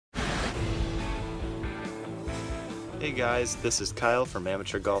Hey guys, this is Kyle from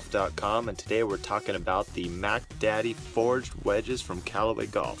AmateurGolf.com, and today we're talking about the Mac Daddy forged wedges from Callaway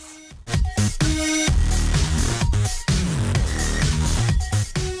Golf.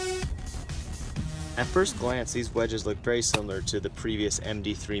 At first glance, these wedges look very similar to the previous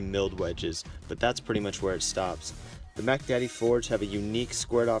MD3 milled wedges, but that's pretty much where it stops. The Mac Daddy Forge have a unique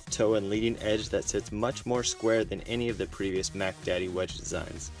squared off toe and leading edge that sits much more square than any of the previous Mac Daddy wedge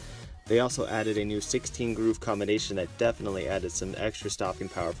designs. They also added a new 16 groove combination that definitely added some extra stopping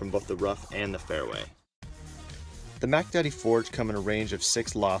power from both the rough and the fairway. The Mac Daddy Forge come in a range of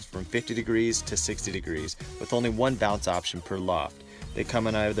 6 lofts from 50 degrees to 60 degrees, with only one bounce option per loft. They come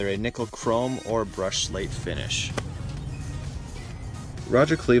in either a nickel chrome or brush slate finish.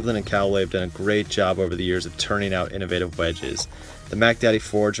 Roger Cleveland and Callaway have done a great job over the years of turning out innovative wedges. The Mac Daddy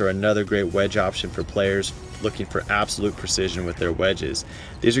Forge are another great wedge option for players looking for absolute precision with their wedges.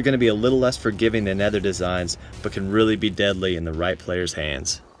 These are going to be a little less forgiving than other designs, but can really be deadly in the right player's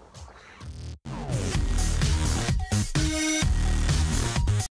hands.